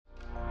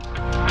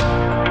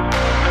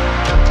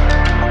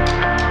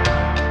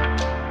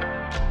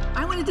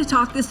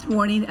talk this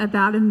morning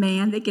about a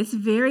man that gets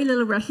very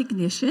little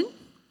recognition.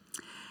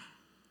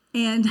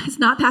 And it's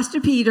not Pastor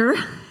Peter.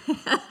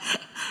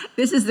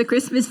 This is the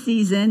Christmas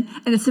season,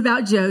 and it's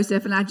about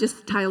Joseph, and I've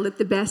just titled it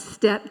The Best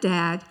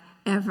Stepdad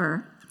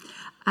Ever.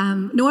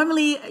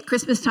 Normally, at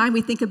Christmas time,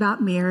 we think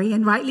about Mary,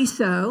 and rightly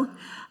so.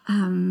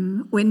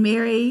 When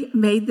Mary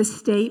made the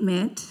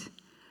statement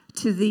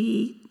to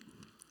the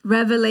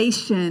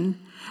revelation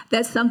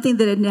that something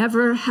that had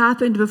never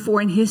happened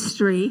before in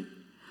history,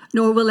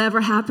 nor will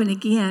ever happen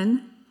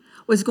again,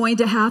 was going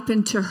to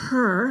happen to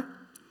her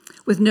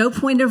with no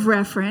point of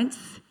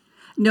reference,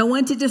 no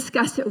one to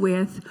discuss it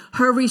with,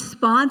 her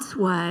response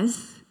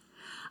was,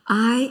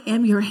 I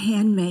am your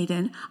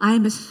handmaiden. I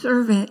am a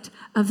servant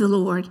of the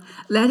Lord.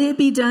 Let it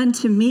be done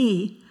to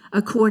me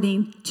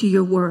according to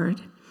your word.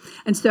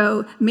 And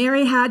so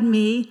Mary had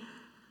me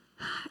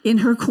in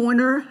her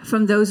corner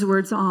from those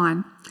words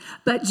on.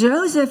 But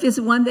Joseph is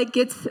one that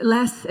gets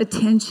less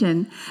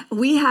attention.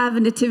 We have a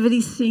nativity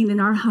scene in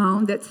our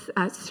home that's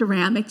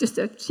ceramic, just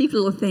a cheap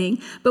little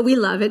thing, but we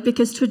love it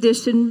because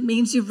tradition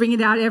means you bring it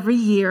out every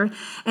year.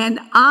 And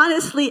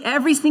honestly,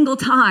 every single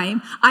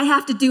time, I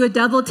have to do a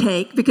double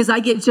take because I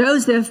get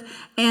Joseph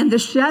and the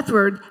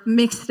shepherd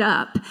mixed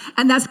up.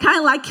 And that's kind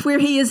of like where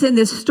he is in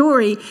this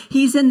story.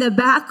 He's in the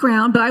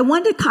background, but I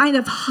want to kind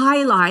of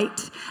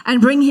highlight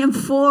and bring him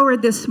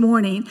forward this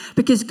morning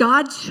because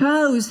God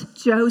chose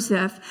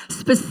Joseph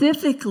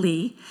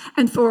specifically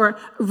and for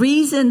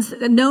reasons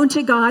known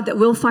to God that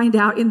we'll find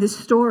out in this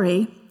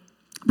story.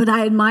 But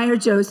I admire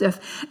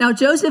Joseph. Now,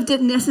 Joseph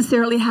didn't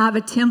necessarily have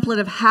a template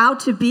of how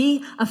to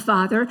be a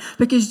father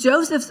because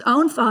Joseph's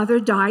own father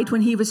died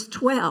when he was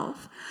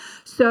 12.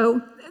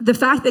 So the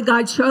fact that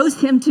God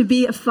chose him to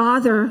be a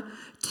father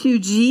to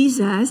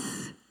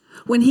Jesus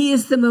when he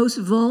is the most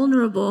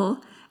vulnerable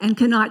and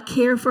cannot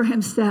care for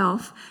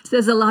himself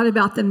says a lot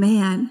about the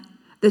man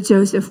that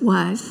Joseph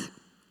was.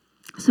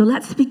 So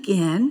let's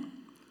begin.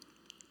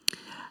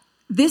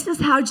 This is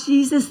how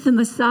Jesus the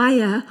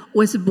Messiah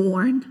was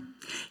born.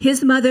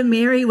 His mother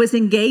Mary was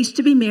engaged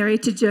to be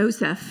married to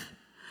Joseph.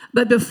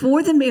 But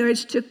before the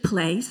marriage took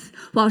place,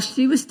 while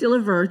she was still a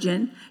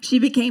virgin, she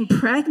became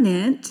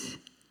pregnant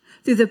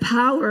through the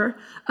power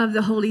of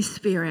the Holy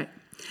Spirit.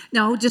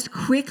 Now, I'll just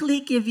quickly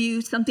give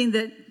you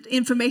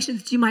information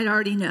that you might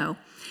already know.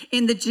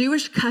 In the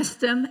Jewish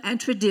custom and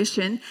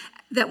tradition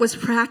that was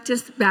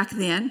practiced back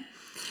then,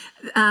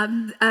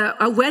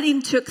 a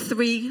wedding had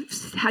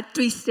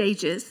three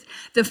stages.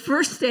 The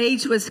first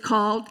stage was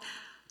called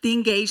the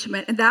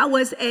engagement, and that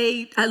was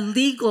a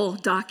legal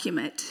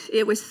document.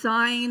 It was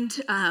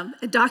signed,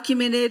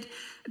 documented.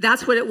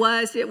 That's what it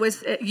was.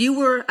 You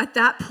were at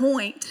that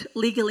point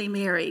legally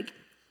married.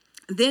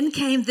 Then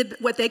came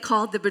what they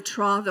called the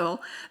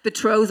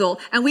betrothal,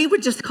 and we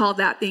would just call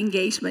that the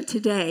engagement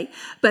today.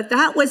 But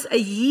that was a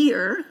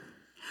year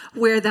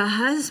where the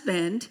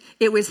husband,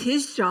 it was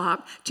his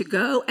job to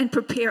go and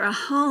prepare a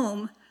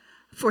home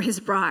for his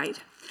bride.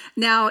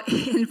 Now,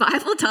 in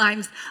Bible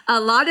times, a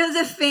lot of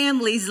the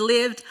families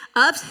lived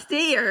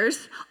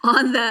upstairs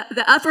on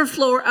the upper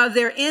floor of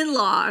their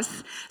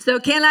in-laws. So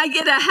can I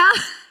get a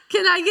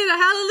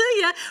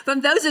hallelujah from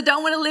those that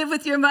don't want to live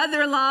with your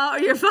mother-in-law or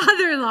your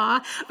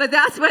father-in-law? But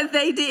that's what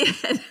they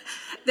did.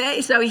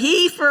 So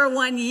for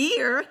 1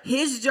 year,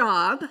 his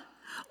job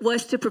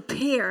was to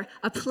prepare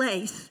a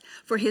place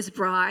for his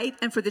bride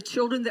and for the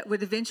children that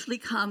would eventually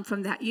come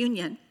from that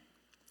union.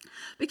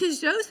 Because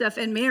Joseph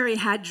and Mary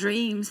had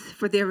dreams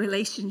for their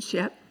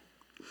relationship.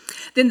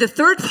 Then the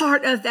third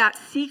part of that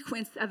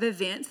sequence of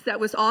events that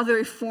was all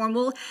very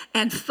formal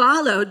and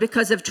followed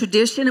because of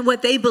tradition and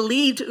what they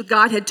believed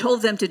God had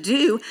told them to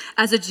do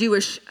as a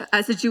Jewish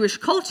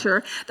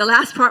culture, the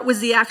last part was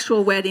the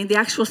actual wedding, the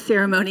actual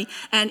ceremony.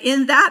 And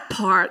in that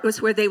part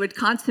was where they would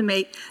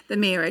consummate the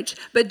marriage.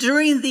 But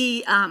during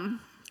the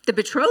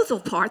betrothal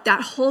part,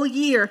 that whole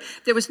year,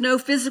 there was no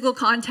physical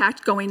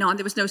contact going on.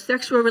 There was no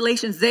sexual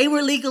relations. They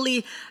were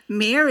legally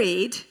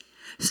married.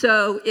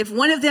 So if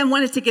one of them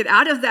wanted to get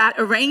out of that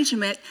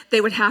arrangement,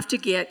 they would have to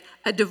get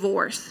a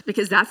divorce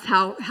because that's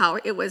how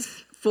it was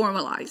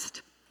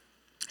formalized.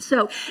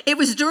 So it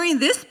was during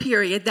this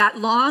period, that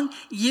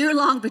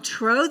year-long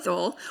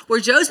betrothal,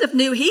 where Joseph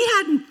knew he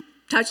hadn't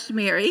touched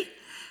Mary,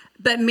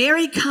 but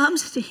Mary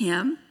comes to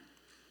him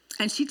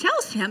and she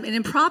tells him an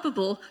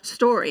improbable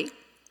story.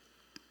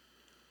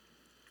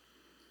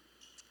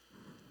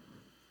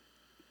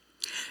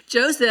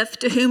 Joseph,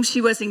 to whom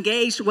she was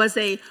engaged, was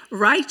a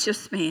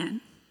righteous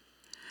man,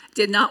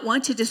 did not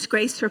want to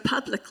disgrace her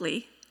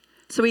publicly,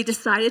 so he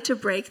decided to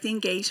break the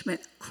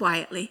engagement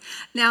quietly.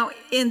 Now,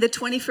 in the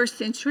 21st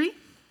century,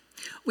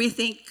 we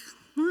think,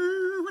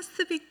 what's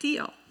the big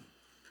deal?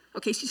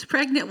 Okay, she's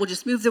pregnant. We'll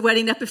just move the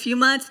wedding up a few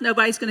months.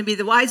 Nobody's going to be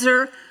the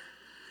wiser.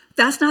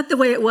 That's not the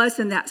way it was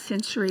in that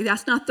century.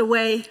 That's not the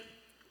way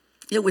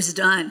it was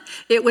done.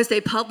 It was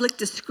a public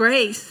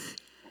disgrace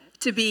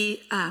to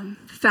be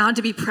found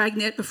to be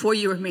pregnant before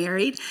you were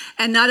married.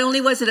 And not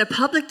only was it a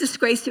public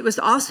disgrace, it was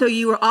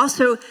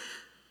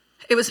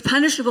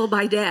punishable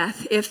by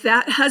death. If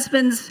that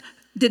husband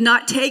did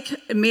not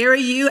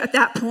marry you at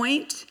that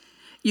point,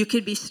 you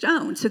could be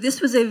stoned. So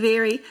this was a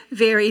very,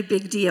 very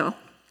big deal.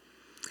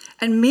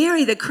 And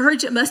Mary, the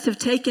courage it must have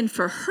taken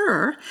for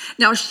her.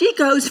 Now, she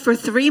goes for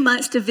 3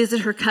 months to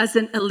visit her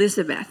cousin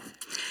Elizabeth.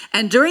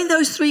 And during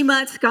those 3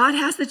 months, God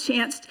has the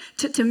chance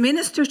to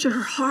minister to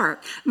her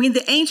heart. I mean,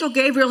 the angel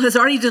Gabriel has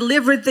already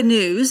delivered the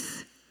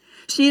news.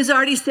 She has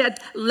already said,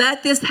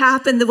 let this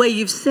happen the way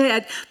you've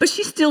said. But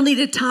she still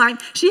needed time.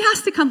 She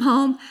has to come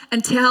home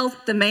and tell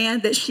the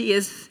man that she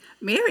is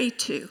married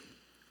to.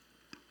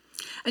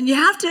 And you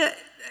have to,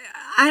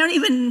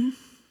 I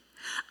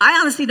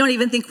honestly don't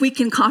even think we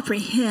can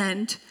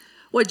comprehend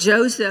what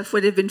Joseph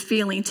would have been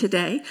feeling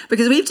today,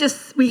 because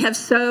we have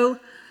so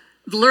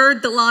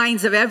blurred the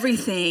lines of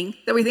everything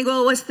that we think,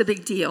 well, what's the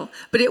big deal?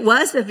 But it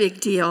was a big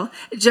deal.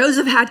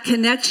 Joseph had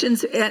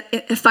connections,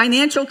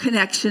 financial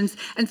connections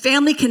and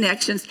family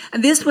connections,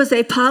 and this was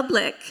a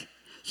public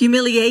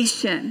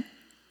humiliation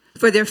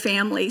for their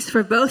families,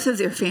 for both of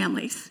their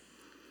families.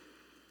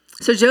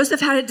 So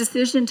Joseph had a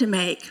decision to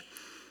make,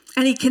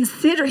 and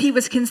he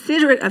was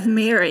considerate of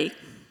Mary.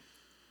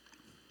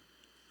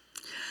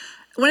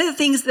 One of the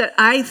things that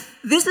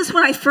this is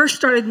when I first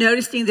started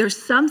noticing there's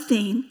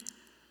something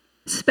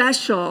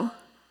special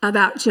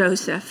about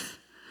Joseph.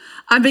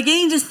 I'm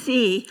beginning to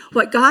see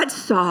what God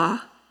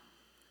saw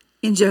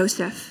in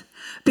Joseph.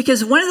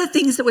 Because one of the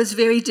things that was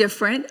very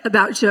different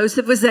about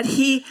Joseph was that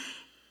he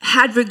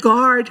had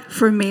regard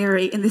for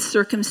Mary in this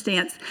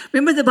circumstance.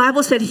 Remember, the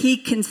Bible said as he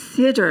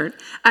considered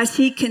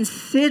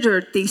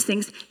these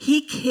things,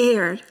 he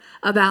cared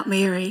about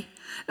Mary.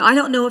 Now, I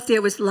don't know if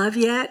there was love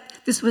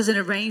yet. This was an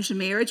arranged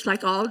marriage,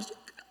 like all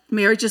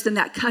marriages in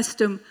that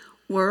custom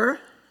were.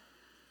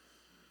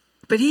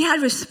 But he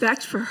had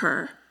respect for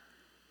her.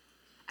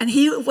 And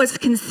he was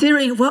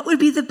considering what would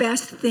be the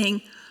best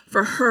thing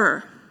for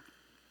her.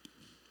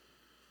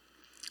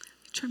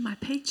 Turn my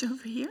page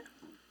over here.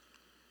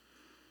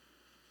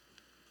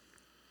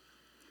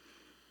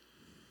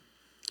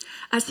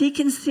 As he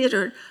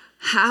considered,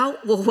 how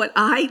will what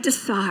I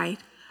decide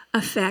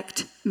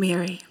affect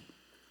Mary?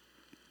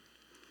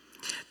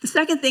 The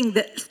second thing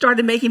that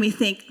started making me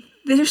think,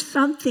 there's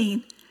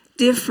something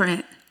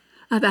different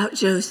about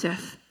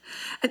Joseph.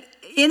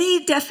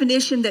 Any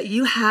definition that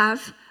you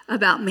have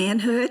about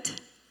manhood,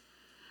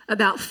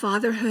 about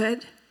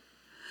fatherhood,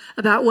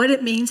 about what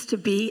it means to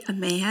be a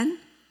man,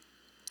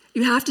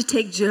 you have to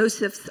take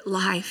Joseph's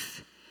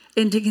life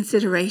into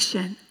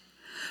consideration,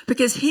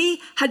 because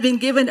he had been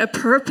given a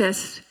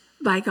purpose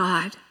by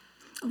God.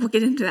 We'll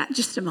get into that in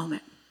just a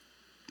moment.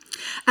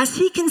 As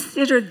he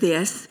considered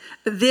this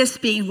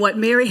being what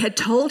Mary had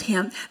told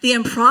him, the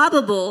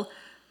impossible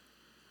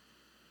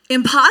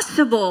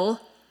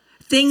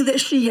thing that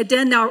she had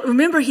done. Now,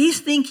 remember,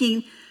 he's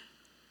thinking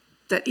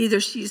that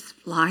either she's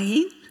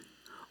lying,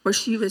 or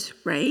she was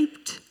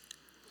raped,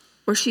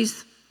 or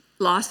she's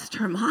lost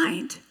her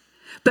mind.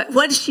 But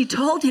what she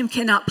told him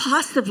cannot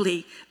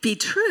possibly be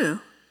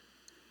true.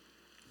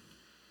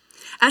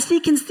 As he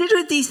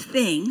considered these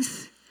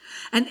things,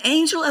 an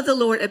angel of the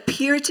Lord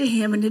appeared to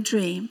him in a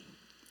dream.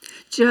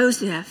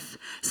 Joseph,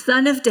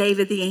 son of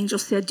David, the angel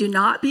said, do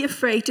not be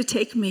afraid to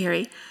take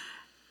Mary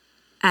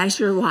as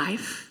your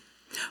wife,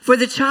 for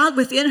the child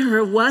within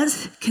her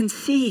was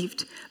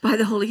conceived by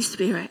the Holy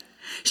Spirit.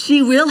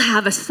 She will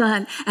have a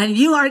son, and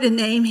you are to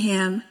name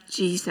him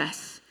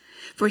Jesus,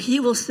 for he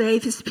will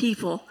save his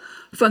people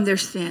from their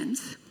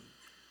sins.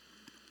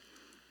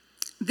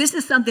 This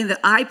is something that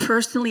I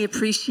personally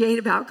appreciate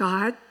about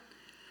God,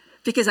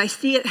 because I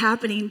see it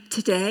happening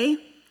today.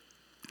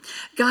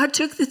 God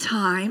took the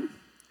time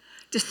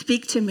to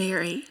speak to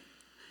Mary,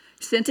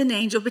 sent an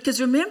angel, because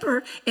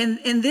remember,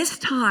 in this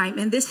time,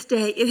 in this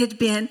day, it had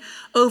been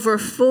over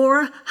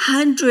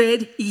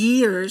 400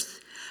 years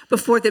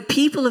before the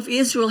people of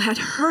Israel had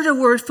heard a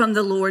word from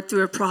the Lord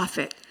through a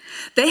prophet.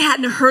 They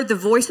hadn't heard the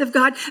voice of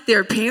God.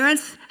 Their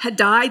parents had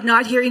died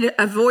not hearing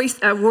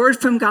a word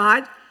from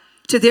God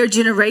to their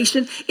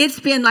generation. It's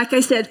been, like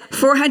I said,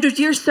 400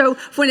 years. So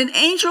when an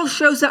angel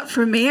shows up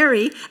for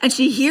Mary and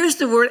she hears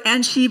the word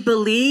and she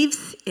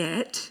believes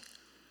it,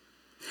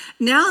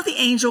 now the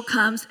angel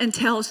comes and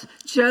tells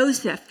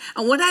Joseph.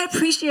 And what I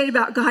appreciate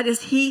about God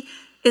is he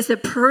is a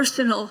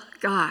personal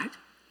God.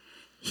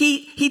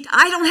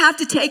 I don't have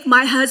to take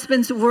my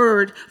husband's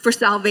word for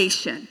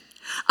salvation.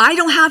 I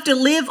don't have to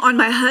live on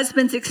my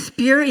husband's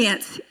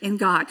experience in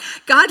God.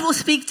 God will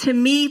speak to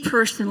me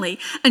personally.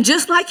 And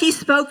just like he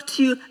spoke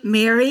to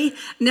Mary,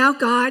 now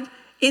God,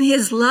 in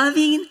his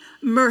loving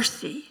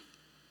mercy,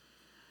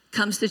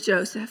 comes to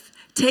Joseph.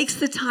 Takes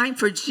the time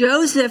for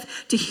Joseph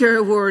to hear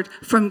a word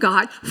from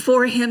God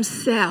for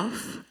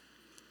himself.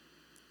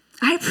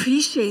 I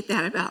appreciate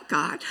that about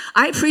God.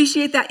 I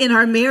appreciate that in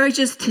our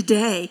marriages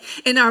today,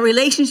 in our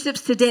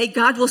relationships today,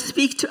 God will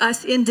speak to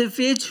us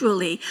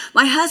individually.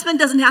 My husband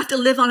doesn't have to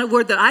live on a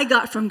word that I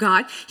got from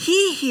God.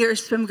 He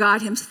hears from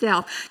God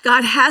himself.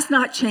 God has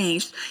not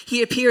changed.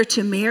 He appeared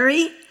to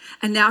Mary,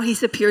 and now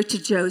he's appeared to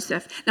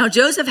Joseph. Now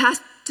Joseph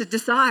has to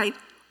decide,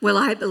 will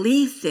I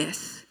believe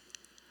this?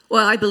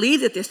 Well, I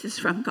believe that this is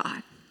from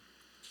God.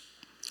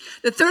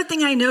 The third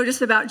thing I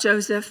notice about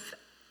Joseph,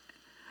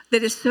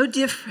 that is so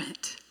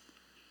different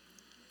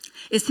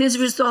is his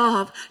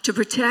resolve to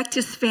protect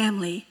his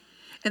family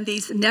in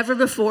these never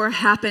before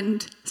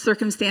happened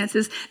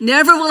circumstances.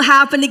 Never will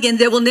happen again.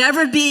 There will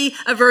never be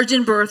a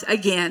virgin birth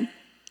again.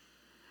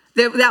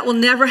 That will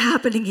never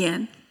happen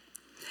again.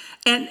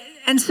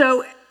 And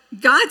so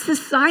God's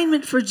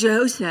assignment for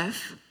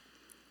Joseph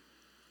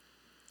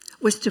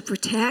was to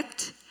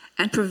protect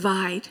and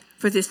provide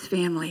for this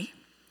family.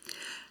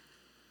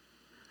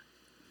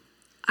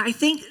 I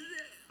think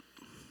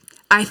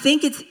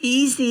it's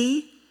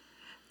easy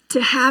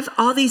to have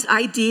all these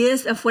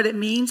ideas of what it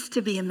means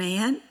to be a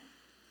man.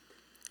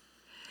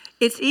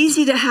 It's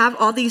easy to have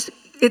all these,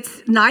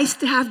 it's nice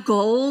to have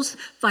goals,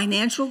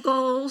 financial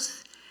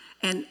goals,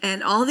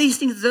 and all these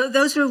things.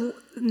 Those are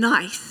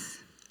nice.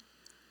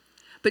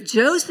 But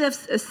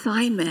Joseph's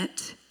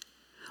assignment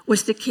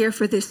was to care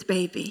for this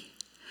baby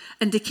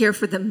and to care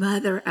for the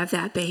mother of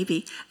that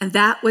baby. And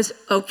that was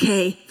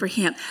okay for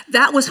him.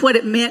 That was what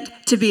it meant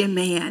to be a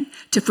man,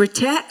 to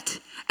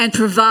protect and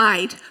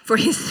provide for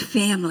his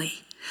family.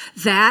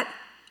 That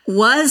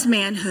was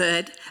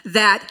manhood.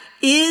 That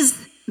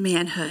is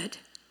manhood.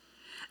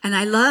 And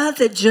I love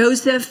that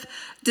Joseph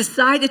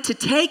decided to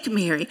take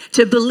Mary,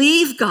 to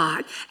believe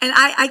God. And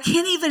I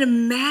can't even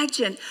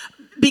imagine,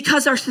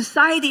 because our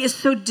society is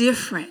so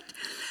different.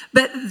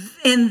 But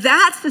in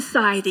that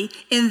society,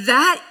 in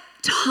that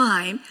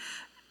time,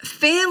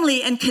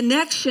 family and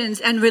connections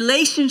and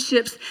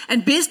relationships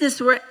and business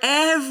were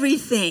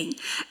everything.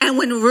 And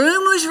when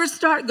rumors would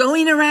start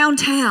going around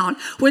town,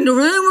 when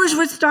rumors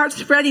would start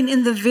spreading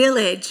in the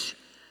village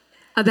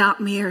about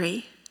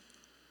Mary,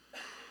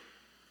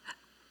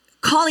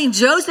 calling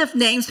Joseph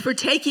names for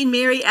taking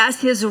Mary as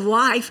his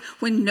wife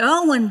when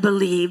no one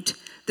believed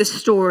the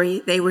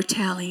story they were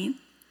telling.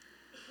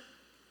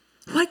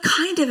 What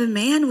kind of a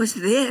man was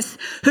this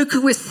who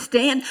could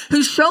withstand,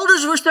 whose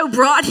shoulders were so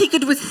broad he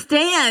could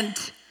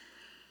withstand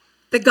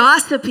the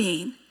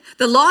gossiping,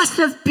 the loss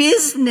of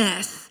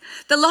business,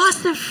 the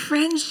loss of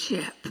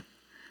friendship?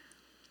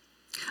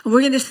 And we're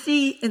going to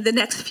see in the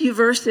next few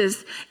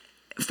verses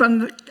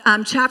from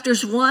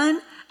chapters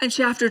 1 and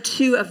chapter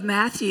 2 of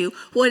Matthew,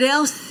 what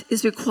else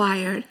is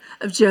required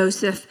of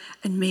Joseph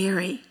and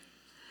Mary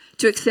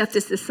to accept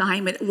this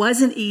assignment. It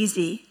wasn't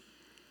easy.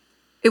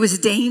 It was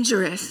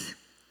dangerous.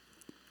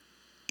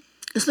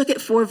 Let's look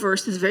at 4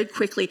 verses very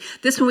quickly.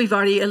 This one we've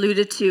already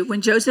alluded to. When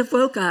Joseph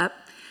woke up,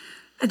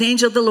 an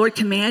angel of the Lord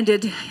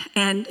commanded,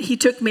 and he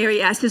took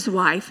Mary as his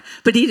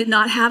wife, but he did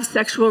not have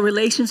sexual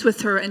relations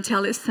with her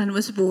until his son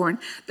was born.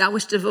 That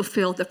was to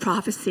fulfill the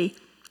prophecy.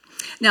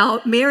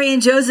 Now, Mary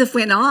and Joseph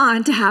went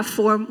on to have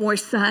 4 more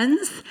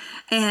sons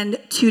and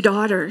 2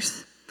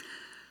 daughters.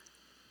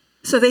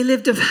 So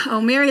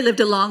Mary lived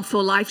a long,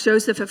 full life.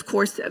 Joseph, of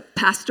course,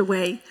 passed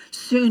away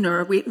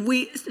sooner.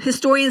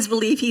 Historians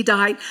believe he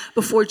died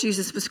before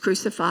Jesus was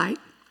crucified.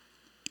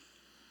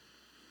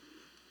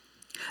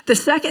 The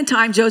second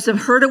time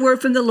Joseph heard a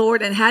word from the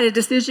Lord and had a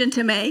decision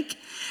to make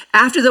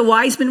after the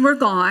wise men were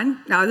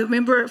gone. Now,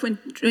 remember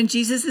when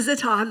Jesus is a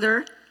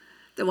toddler,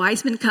 the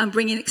wise men come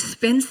bringing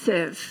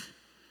expensive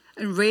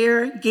and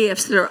rare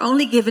gifts that are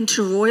only given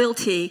to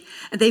royalty,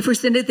 and they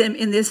presented them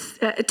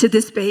to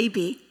this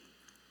baby.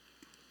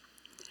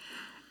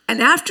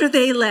 And after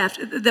they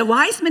left, the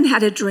wise men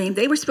had a dream.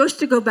 They were supposed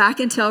to go back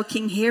and tell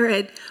King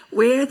Herod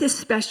where this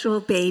special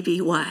baby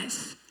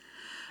was.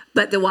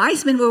 But the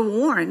wise men were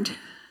warned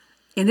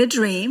in a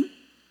dream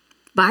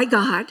by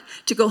God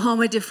to go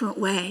home a different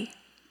way.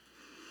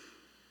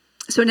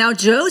 So now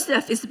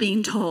Joseph is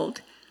being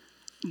told,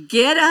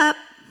 get up,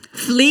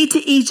 flee to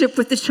Egypt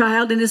with the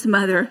child and his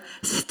mother.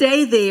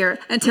 Stay there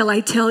until I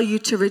tell you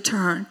to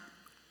return.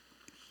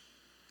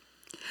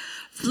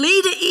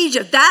 Flee to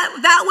Egypt.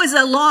 That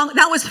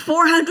was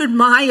 400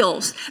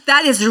 miles.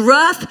 That is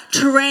rough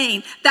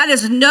terrain. That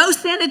is no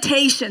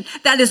sanitation.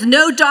 That is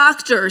no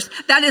doctors.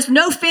 That is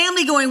no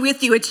family going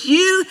with you. It's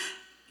you,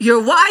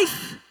 your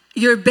wife,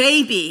 your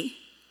baby,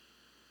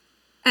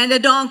 and a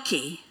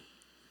donkey.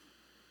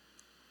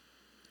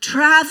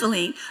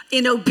 Traveling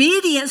in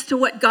obedience to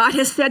what God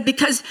has said,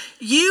 because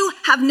you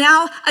have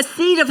now a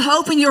seed of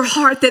hope in your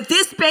heart that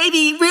this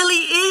baby really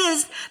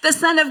is the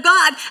Son of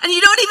God, and you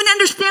don't even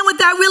understand what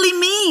that really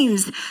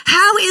means.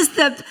 How is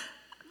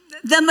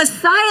the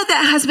Messiah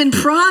that has been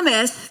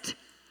promised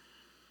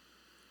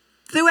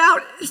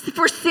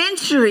for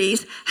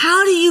centuries,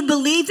 how do you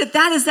believe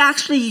that is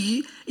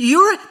actually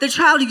the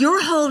child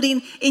you're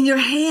holding in your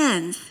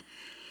hands?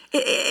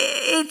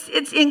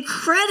 It's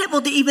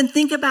incredible to even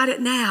think about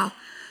it now.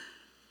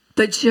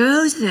 But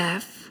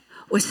Joseph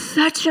was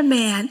such a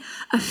man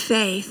of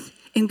faith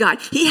in God.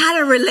 He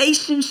had a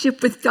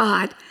relationship with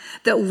God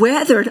that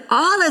weathered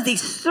all of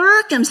these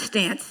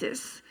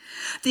circumstances,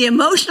 the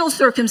emotional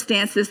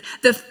circumstances,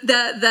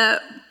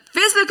 the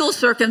physical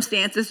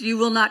circumstances. You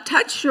will not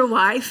touch your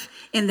wife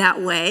in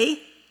that way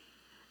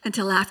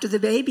until after the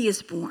baby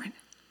is born.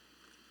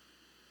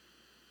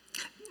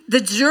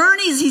 The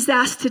journeys he's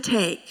asked to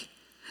take.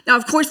 Now,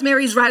 of course,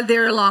 Mary's right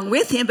there along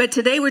with him, but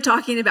today we're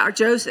talking about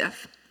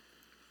Joseph.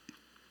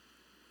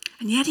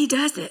 And yet he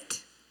does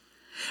it.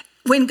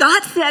 When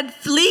God said,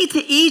 flee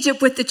to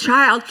Egypt with the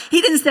child,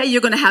 he didn't say,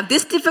 you're going to have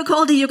this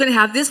difficulty, you're going to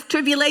have this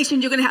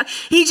tribulation,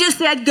 he just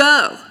said,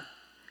 go.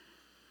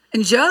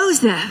 And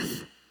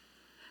Joseph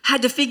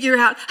had to figure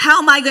out, how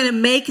am I going to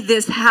make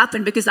this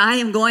happen? Because I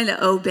am going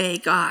to obey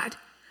God.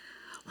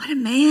 What a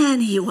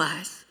man he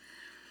was.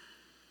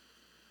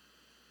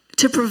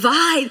 To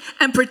provide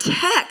and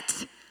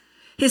protect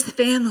his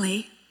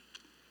family.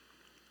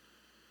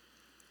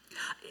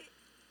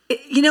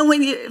 You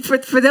know,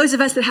 for those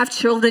of us that have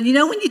children, you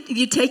know when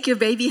you take your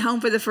baby home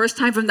for the first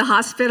time from the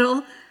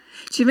hospital?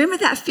 Do you remember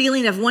that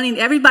feeling of wanting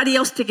everybody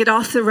else to get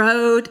off the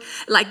road?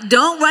 Like,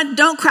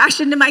 don't crash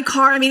into my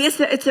car. I mean,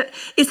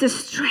 it's a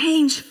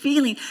strange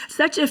feeling,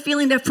 such a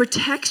feeling of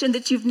protection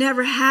that you've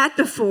never had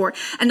before.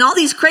 And all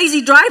these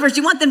crazy drivers,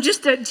 you want them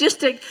just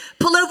to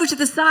pull over to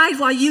the side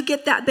while you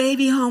get that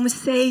baby home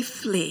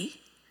safely.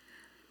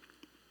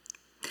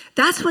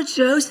 That's what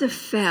Joseph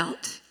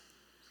felt.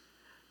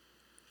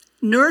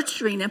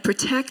 Nurturing and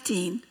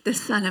protecting the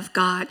Son of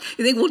God.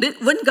 You think, well,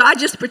 wouldn't God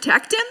just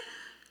protect him?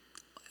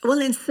 Well,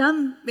 in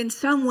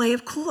some way,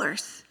 of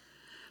course.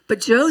 But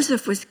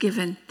Joseph was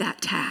given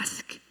that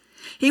task.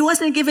 He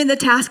wasn't given the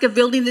task of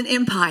building an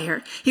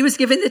empire. He was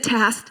given the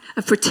task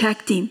of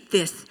protecting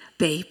this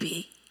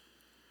baby.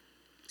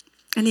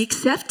 And he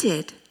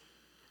accepted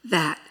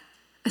that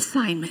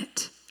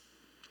assignment.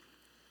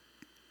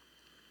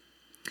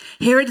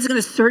 Herod is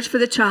going to search for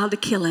the child to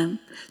kill him.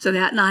 So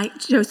that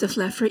night, Joseph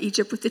left for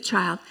Egypt with the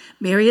child,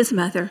 Mary, his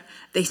mother.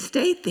 They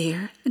stayed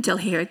there until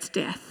Herod's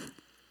death.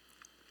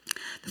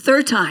 The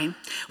third time,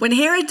 when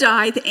Herod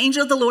died, the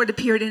angel of the Lord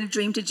appeared in a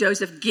dream to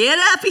Joseph. Get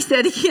up, he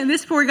said again.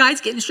 This poor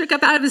guy's getting shook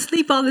up out of his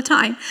sleep all the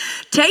time.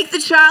 Take the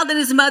child and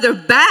his mother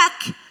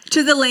back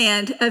to the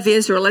land of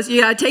Israel.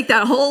 You got to take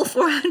that whole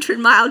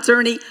 400-mile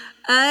journey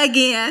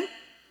again,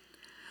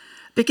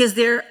 because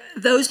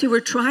those who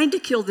were trying to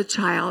kill the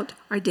child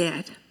are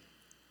dead.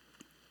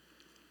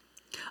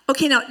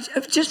 Okay, now,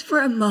 just for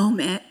a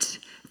moment,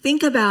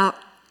 think about,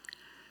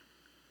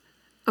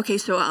 okay,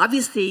 so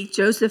obviously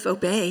Joseph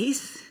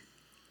obeys.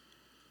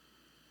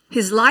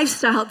 His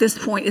lifestyle at this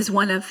point is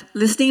one of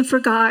listening for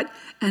God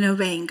and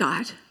obeying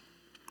God.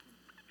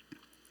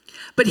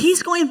 But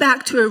he's going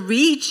back to a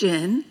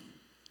region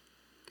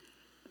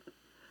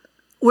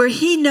where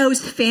he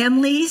knows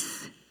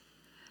families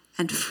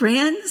and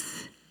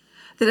friends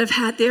that have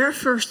had their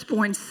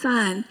firstborn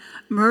son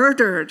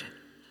murdered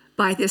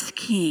by this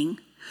king.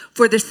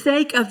 For the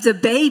sake of the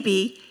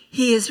baby,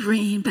 he is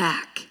bringing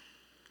back.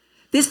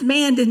 This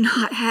man did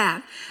not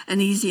have an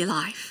easy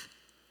life.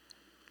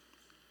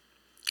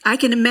 I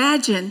can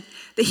imagine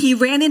that he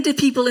ran into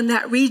people in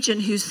that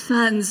region whose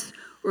sons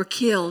were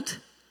killed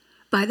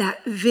by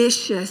that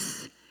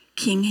vicious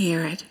King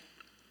Herod.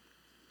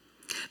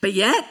 But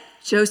yet,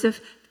 Joseph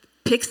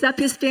picks up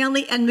his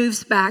family and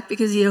moves back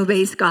because he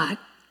obeys God.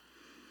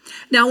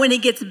 Now, when he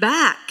gets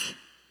back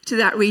to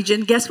that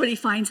region, guess what he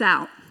finds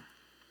out?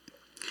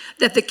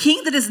 That the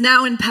king that is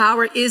now in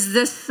power is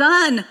the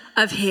son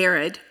of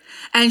Herod,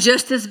 and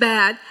just as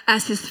bad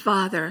as his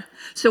father.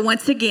 So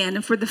once again,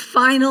 and for the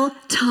final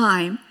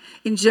time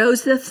in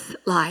Joseph's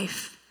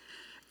life,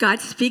 God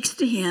speaks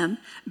to him,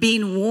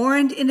 being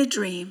warned in a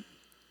dream.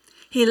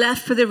 He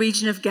left for the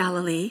region of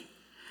Galilee.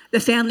 The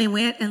family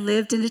went and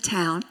lived in a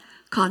town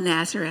called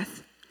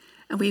Nazareth.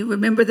 And we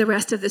remember the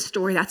rest of the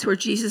story. That's where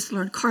Jesus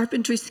learned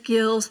carpentry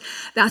skills.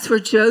 That's where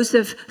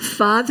Joseph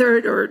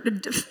fathered or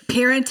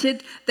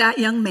parented that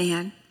young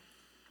man.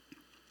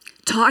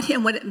 Taught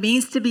him what it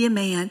means to be a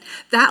man.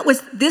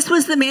 This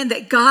was the man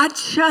that God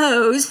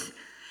chose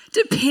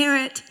to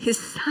parent his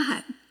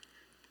son.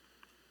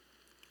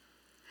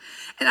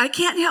 And I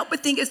can't help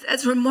but think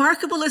as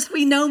remarkable as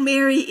we know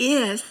Mary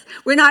is,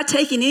 we're not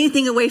taking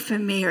anything away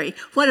from Mary.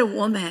 What a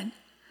woman.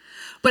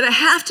 But I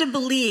have to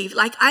believe,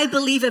 like I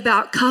believe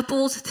about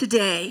couples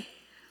today,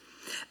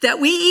 that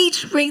we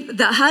each bring,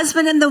 the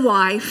husband and the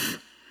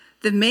wife,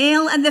 the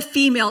male and the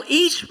female,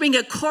 each bring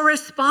a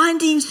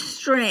corresponding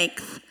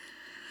strength.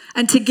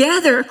 And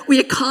together we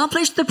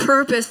accomplish the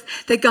purpose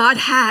that God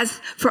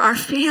has for our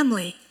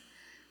family.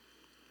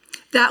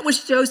 That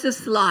was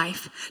Joseph's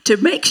life, to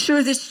make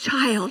sure this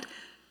child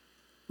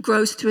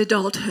grows to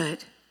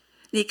adulthood.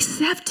 He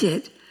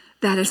accepted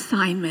that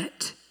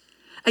assignment.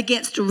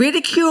 Against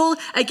ridicule,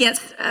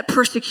 against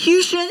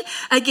persecution,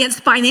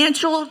 against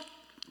financial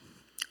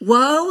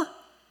woe,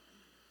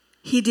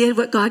 he did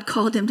what God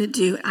called him to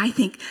do. I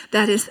think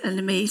that is an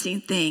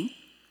amazing thing.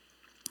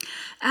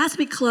 As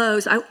we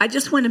close, I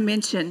just want to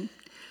mention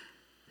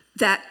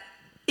that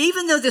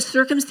even though the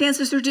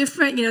circumstances are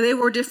different, they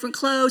wore different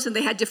clothes and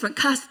they had different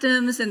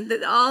customs and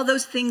all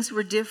those things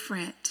were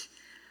different.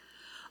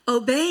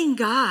 Obeying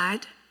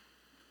God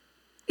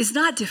is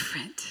not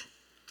different.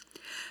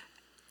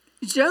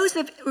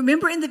 Joseph,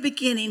 remember in the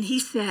beginning, he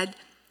said,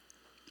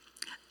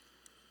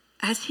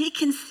 as he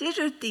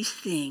considered these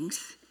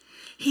things,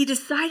 he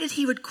decided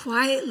he would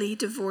quietly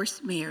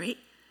divorce Mary.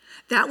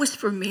 That was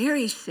for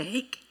Mary's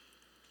sake.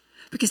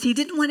 because he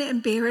didn't want to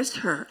embarrass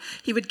her.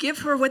 He would give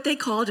her what they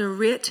called a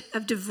writ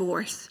of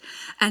divorce.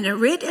 And a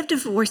writ of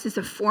divorce is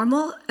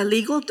a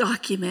legal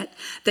document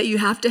that you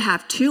have to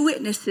have two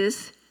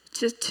witnesses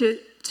to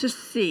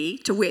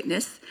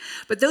witness.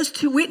 But those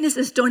two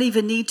witnesses don't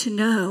even need to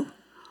know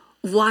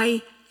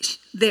why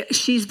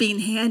she's being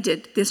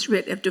handed this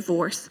writ of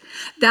divorce.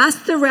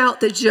 That's the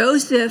route that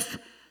Joseph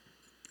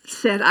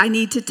said, I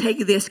need to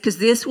take this because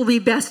this will be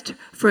best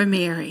for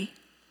Mary.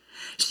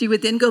 She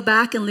would then go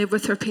back and live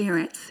with her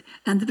parents,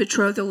 and the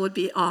betrothal would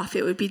be off.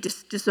 It would be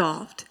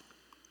dissolved.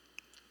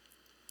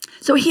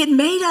 So he had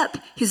made up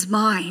his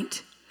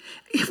mind.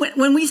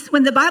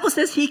 When the Bible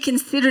says he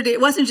considered it,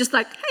 it wasn't just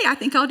like, hey, I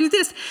think I'll do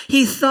this.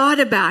 He thought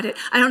about it.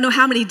 I don't know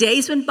how many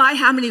days went by,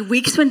 how many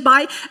weeks went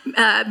by.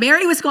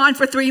 Mary was gone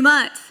for 3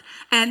 months.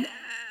 And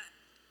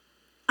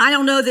I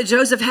don't know that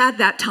Joseph had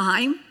that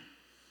time.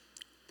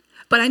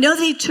 But I know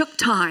that he took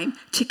time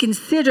to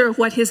consider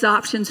what his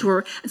options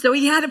were. And so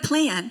he had a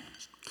plan.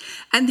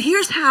 And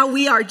here's how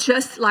we are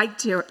just like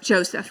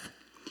Joseph.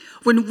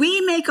 When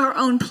we make our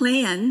own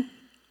plan,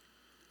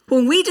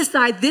 when we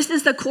decide this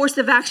is the course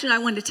of action I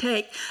want to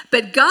take,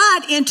 but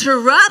God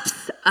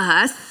interrupts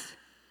us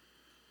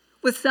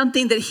with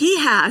something that he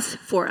has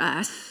for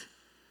us,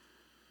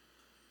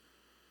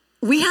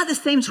 we have the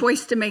same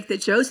choice to make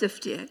that Joseph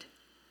did.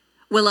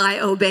 Will I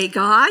obey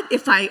God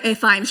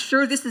if I'm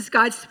sure this is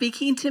God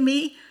speaking to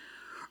me?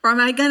 Or am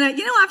I gonna,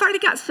 I've already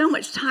got so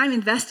much time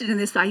invested in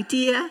this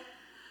idea.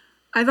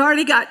 I've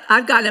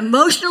got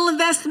emotional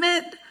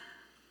investment.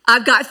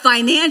 I've got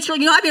financial,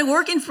 I've been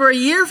working for a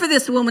year for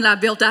this woman. I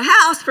built a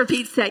house, for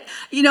Pete's sake.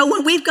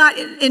 When we've got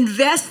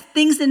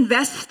things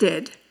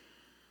invested,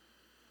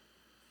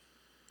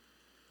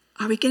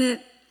 are we going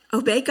to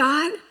obey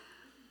God?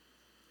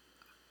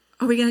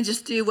 Are we going to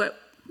just do what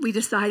we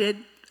decided?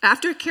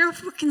 After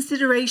careful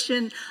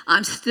consideration,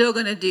 I'm still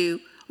going to do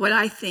what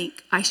I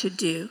think I should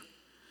do.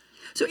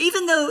 So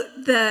even though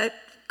the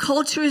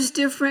culture is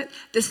different,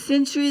 the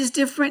century is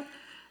different,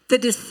 the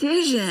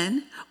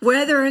decision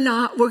whether or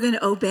not we're going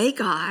to obey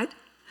God,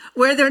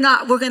 whether or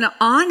not we're going to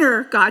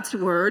honor God's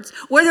words,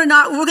 whether or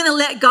not we're going to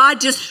let God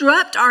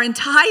disrupt our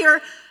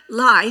entire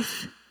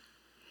life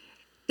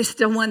is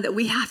still one that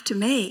we have to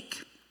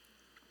make.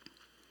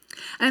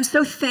 And I'm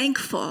so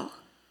thankful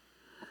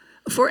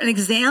for an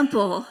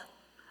example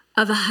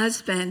of a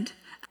husband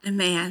and a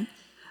man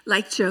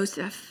like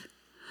Joseph.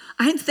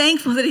 I'm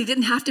thankful that he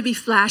didn't have to be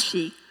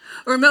flashy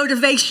or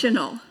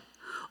motivational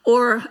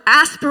or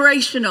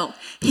aspirational.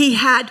 He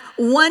had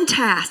one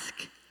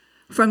task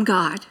from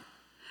God.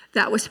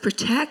 That was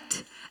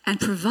protect and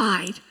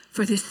provide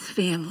for this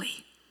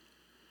family.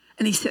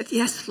 And he said,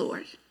 yes,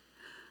 Lord.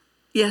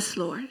 Yes,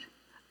 Lord.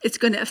 It's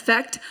going to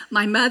affect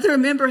my mother.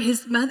 Remember,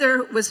 his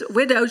mother was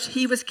widowed.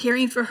 He was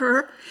caring for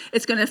her.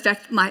 It's going to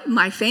affect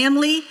my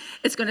family.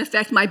 It's going to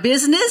affect my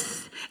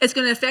business. It's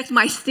going to affect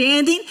my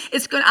standing.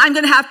 I'm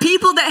going to have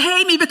people that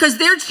hate me because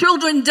their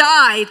children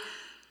died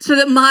so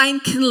that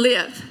mine can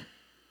live.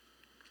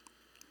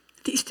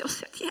 He still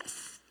said,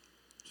 yes,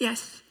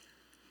 yes,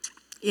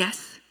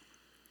 yes.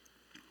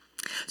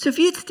 So if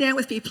you'd stand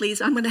with me, please,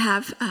 I'm going to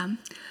have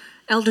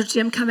Elder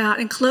Jim come out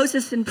and close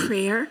us in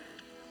prayer.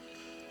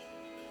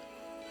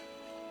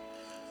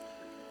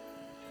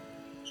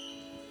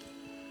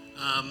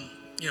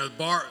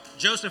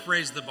 Joseph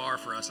raised the bar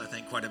for us, I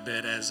think, quite a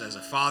bit as a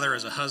father,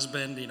 as a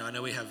husband. I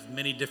know we have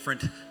many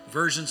different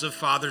versions of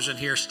fathers in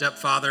here,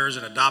 stepfathers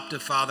and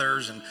adoptive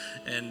fathers, and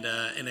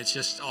it's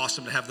just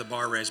awesome to have the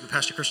bar raised. But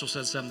Pastor Crystal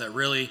said something that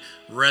really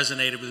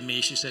resonated with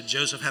me. She said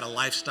Joseph had a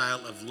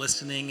lifestyle of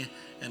listening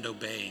and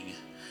obeying.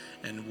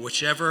 And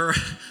whichever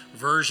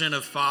version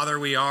of father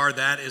we are,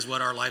 that is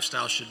what our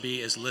lifestyle should be,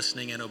 is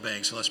listening and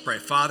obeying. So let's pray.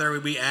 Father,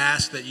 we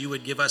ask that you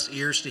would give us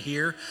ears to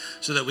hear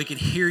so that we can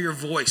hear your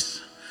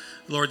voice.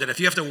 Lord, that if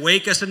you have to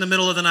wake us in the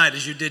middle of the night,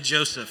 as you did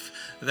Joseph,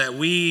 that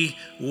we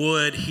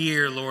would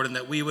hear, Lord, and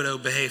that we would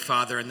obey,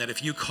 Father, and that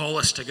if you call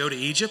us to go to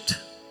Egypt,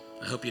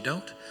 I hope you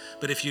don't,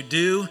 but if you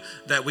do,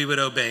 that we would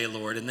obey,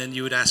 Lord, and then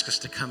you would ask us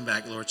to come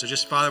back, Lord. So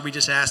just, Father, we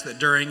just ask that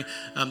during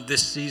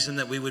this season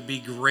that we would be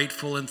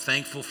grateful and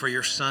thankful for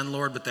your Son,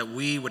 Lord, but that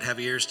we would have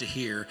ears to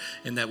hear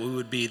and that we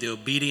would be the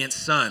obedient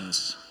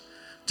sons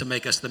to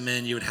make us the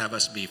men you would have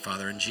us be,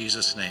 Father. In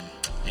Jesus' name,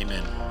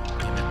 amen.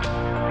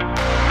 Amen.